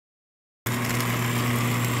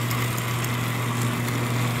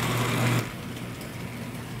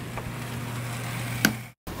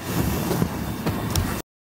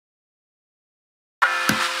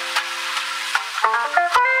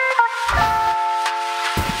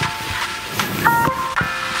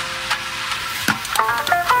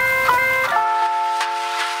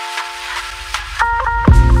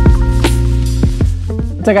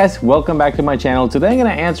up guys, welcome back to my channel. Today I'm going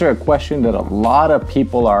to answer a question that a lot of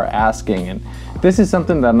people are asking, and this is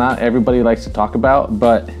something that not everybody likes to talk about,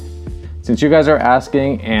 but since you guys are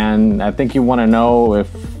asking and I think you want to know if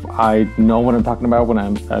I know what I'm talking about when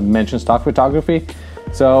I mention stock photography.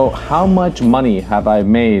 So how much money have I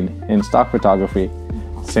made in stock photography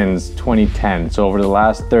since 2010, so over the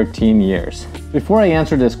last 13 years? Before I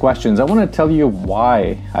answer these questions, I want to tell you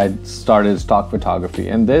why I started stock photography,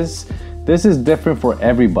 and this is different for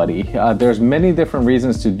everybody. There's many different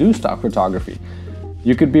reasons to do stock photography.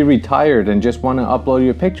 You could be retired and just want to upload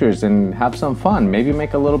your pictures and have some fun, maybe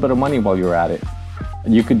make a little bit of money while you're at it.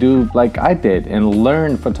 You could do like I did and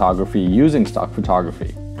learn photography using stock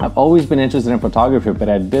photography. I've always been interested in photography, but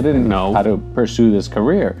I didn't know how to pursue this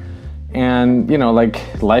career. And you know,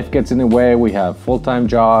 like life gets in the way, we have full-time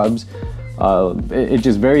jobs. It's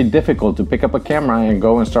just very difficult to pick up a camera and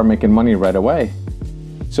go and start making money right away.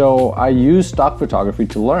 So I used stock photography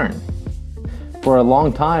to learn. For a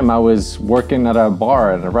long time, I was working at a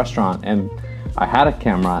bar, at a restaurant, and I had a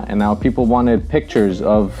camera, and now people wanted pictures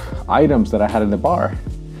of items that I had in the bar.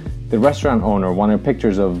 The restaurant owner wanted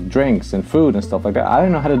pictures of drinks and food and stuff like that. I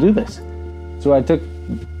didn't know how to do this. So I took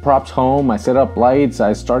props home, I set up lights,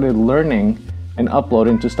 I started learning and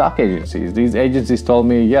uploading to stock agencies. These agencies told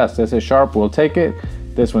me, yes, this is sharp, we'll take it.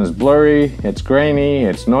 This one's blurry, it's grainy,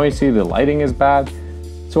 it's noisy, the lighting is bad.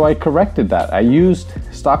 So I corrected that. I used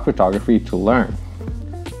stock photography to learn.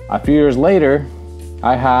 A few years later,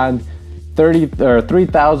 I had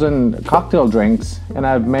 3,000 cocktail drinks, and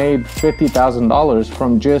I've made $50,000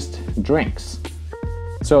 from just drinks.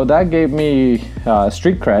 So that gave me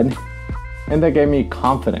street cred, and that gave me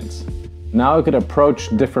confidence. Now I could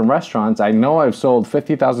approach different restaurants. I know I've sold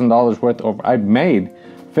 $50,000 worth, or I've made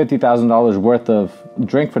 $50,000 worth of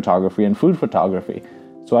drink photography and food photography.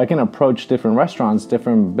 So I can approach different restaurants,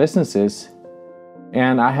 different businesses,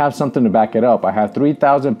 and I have something to back it up. I have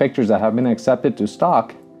 3,000 pictures that have been accepted to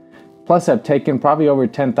stock, plus I've taken probably over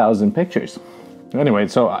 10,000 pictures. Anyway,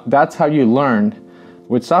 so that's how you learn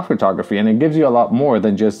with stock photography, and it gives you a lot more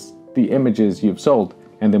than just the images you've sold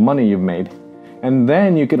and the money you've made. And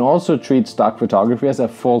then you can also treat stock photography as a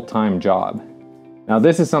full-time job. Now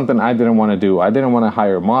this is something I didn't want to do. I didn't want to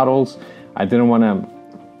hire models. I didn't want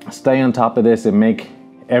to stay on top of this and make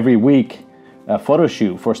every week a photo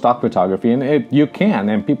shoot for stock photography, and you can,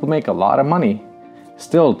 and people make a lot of money.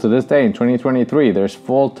 Still to this day in 2023, there's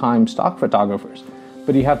full-time stock photographers,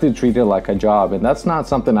 but you have to treat it like a job, and that's not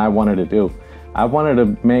something I wanted to do. I wanted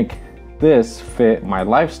to make this fit my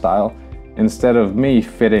lifestyle instead of me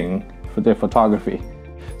fitting for the photography.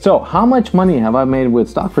 So how much money have I made with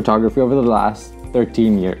stock photography over the last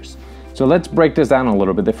 13 years? So let's break this down a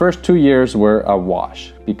little bit. The first 2 years were a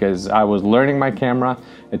wash because I was learning my camera.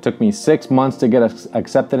 It took me 6 months to get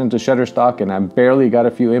accepted into Shutterstock, and I barely got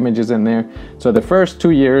a few images in there. So the first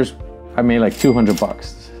 2 years, I made like 200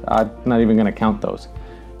 bucks. I'm not even gonna count those.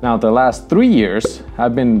 Now the last 3 years,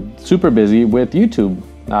 I've been super busy with YouTube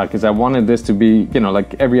because I wanted this to be, you know,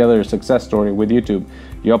 like every other success story with YouTube.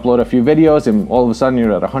 You upload a few videos and all of a sudden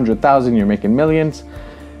you're at 100,000, you're making millions.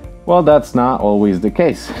 Well, that's not always the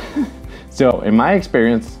case. So in my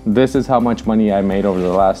experience, this is how much money I made over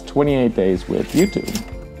the last 28 days with YouTube.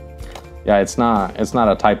 Yeah, it's not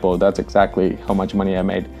a typo. That's exactly how much money I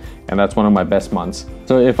made. And that's one of my best months.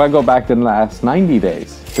 So if I go back to the last 90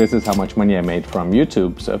 days, this is how much money I made from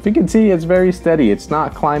YouTube. So if you can see, it's very steady. It's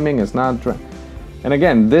not climbing, it's not. And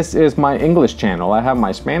again, this is my English channel. I have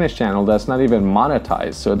my Spanish channel that's not even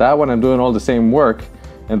monetized. So that one I'm doing all the same work,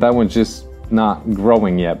 and that one's just not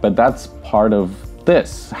growing yet. But that's part of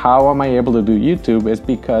this. How am I able to do YouTube is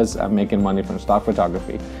because I'm making money from stock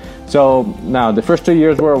photography. So now the first 2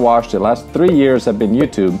 years were a wash. The last 3 years have been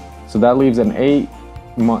YouTube. So that leaves an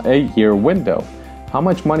 8-year window. How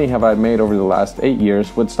much money have I made over the last 8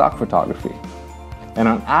 years with stock photography? And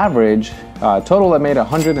on average, total I made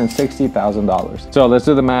 $160,000. So let's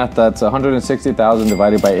do the math. That's $160,000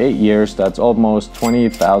 divided by 8 years. That's almost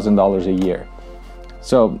 $20,000 a year.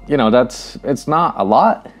 So, you know, it's not a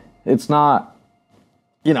lot. It's not,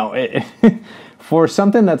 you know, for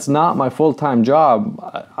something that's not my full-time job,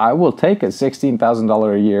 I will take a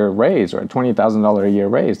 $16,000 a year raise or a $20,000 a year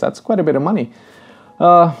raise. That's quite a bit of money.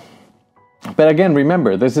 But again,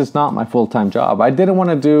 remember, this is not my full-time job. I didn't want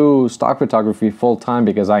to do stock photography full-time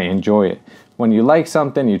because I enjoy it. When you like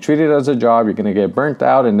something, you treat it as a job, you're going to get burnt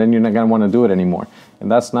out, and then you're not going to want to do it anymore.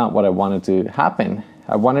 And that's not what I wanted to happen.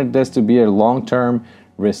 I wanted this to be a long-term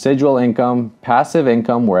residual income, passive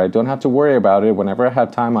income, where I don't have to worry about it. Whenever I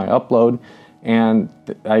have time, I upload, And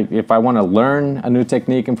if I want to learn a new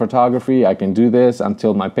technique in photography, I can do this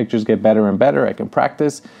until my pictures get better and better. I can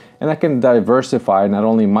practice, and I can diversify not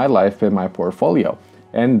only my life, but my portfolio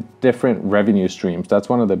and different revenue streams. That's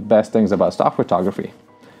one of the best things about stock photography.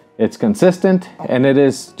 It's consistent, and it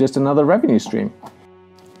is just another revenue stream.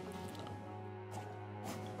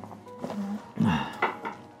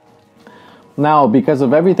 Now, because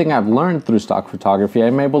of everything I've learned through stock photography,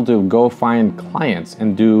 I'm able to go find clients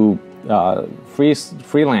and do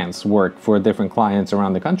freelance work for different clients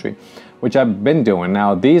around the country, which I've been doing.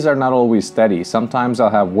 Now, these are not always steady. Sometimes I'll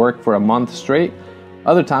have work for a month straight.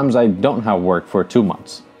 Other times I don't have work for 2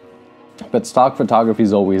 months. But stock photography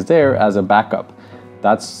is always there as a backup.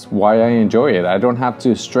 That's why I enjoy it. I don't have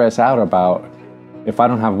to stress out about if I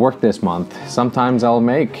don't have work this month. Sometimes I'll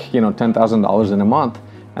make, $10,000 in a month,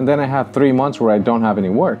 and then I have 3 months where I don't have any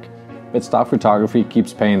work. But stock photography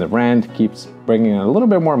keeps paying the rent, keeps bringing in a little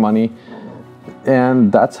bit more money,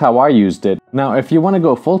 and that's how I used it. Now, if you want to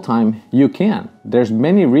go full-time, you can. There's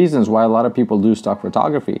many reasons why a lot of people do stock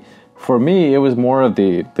photography. For me, it was more of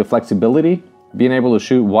the flexibility, being able to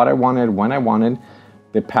shoot what I wanted, when I wanted,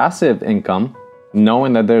 the passive income,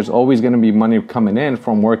 knowing that there's always going to be money coming in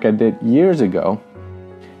from work I did years ago.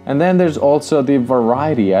 And then there's also the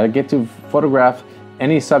variety. I get to photograph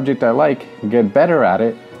any subject I like, get better at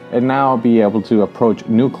it, and now be able to approach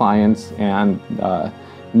new clients and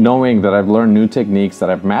knowing that I've learned new techniques, that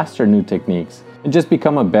I've mastered new techniques, and just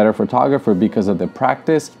become a better photographer because of the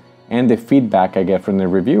practice and the feedback I get from the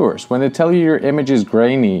reviewers. When they tell you your image is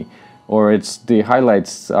grainy, or the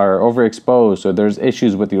highlights are overexposed, or there's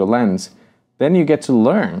issues with your lens, then you get to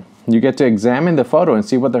learn. You get to examine the photo and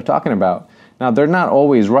see what they're talking about. Now, they're not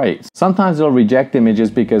always right. Sometimes they'll reject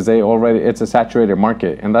images because it's a saturated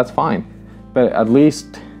market, and that's fine. But at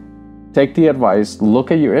least take the advice,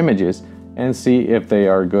 look at your images, and see if they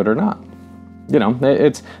are good or not.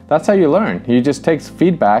 That's how you learn. You just take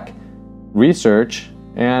feedback, research,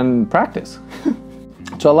 and practice.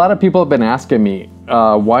 So a lot of people have been asking me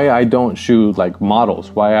why I don't shoot like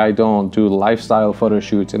models, why I don't do lifestyle photo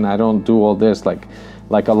shoots, and I don't do all this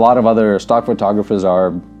like a lot of other stock photographers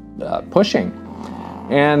are pushing.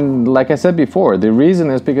 And like I said before, the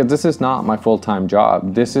reason is because this is not my full-time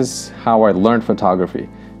job. This is how I learned photography.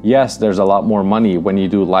 Yes, there's a lot more money when you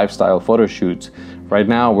do lifestyle photo shoots. Right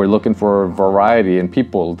now, we're looking for variety in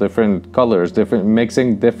people, different colors,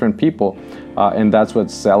 mixing different people, and that's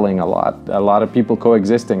what's selling a lot. A lot of people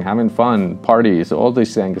coexisting, having fun, parties, all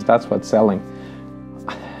these things, that's what's selling.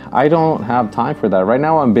 I don't have time for that. Right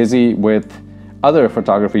now, I'm busy with other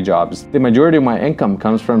photography jobs. The majority of my income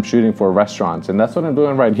comes from shooting for restaurants, and that's what I'm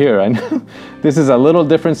doing right here. I know this is a little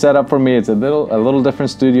different setup for me. It's a little different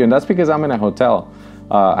studio, and that's because I'm in a hotel.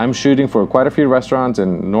 I'm shooting for quite a few restaurants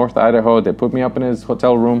in North Idaho. They put me up in his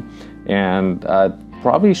hotel room, and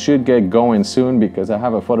probably should get going soon because I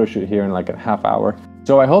have a photo shoot here in like a half hour.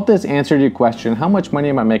 So I hope this answered your question. How much money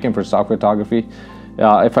am I making for stock photography?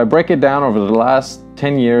 If I break it down over the last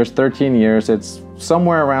 10 years, 13 years, it's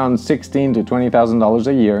somewhere around $16,000 to $20,000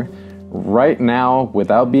 a year. Right now,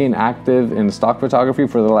 without being active in stock photography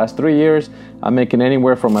for the last 3 years, I'm making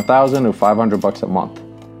anywhere from $1,000 to $500 a month.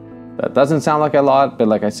 That doesn't sound like a lot, but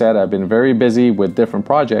like I said, I've been very busy with different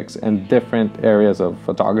projects and different areas of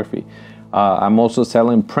photography. I'm also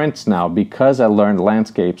selling prints now because I learned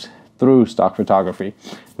landscapes through stock photography.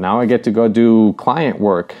 Now I get to go do client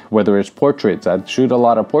work, whether it's portraits. I shoot a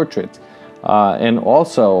lot of portraits, and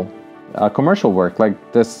also commercial work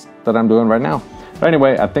like this that I'm doing right now. But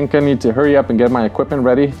anyway, I think I need to hurry up and get my equipment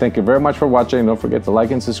ready. Thank you very much for watching. Don't forget to like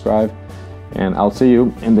and subscribe, and I'll see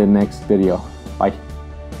you in the next video. Bye.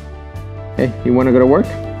 Hey, you want to go to work?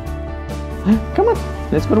 Come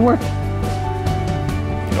on, let's go to work.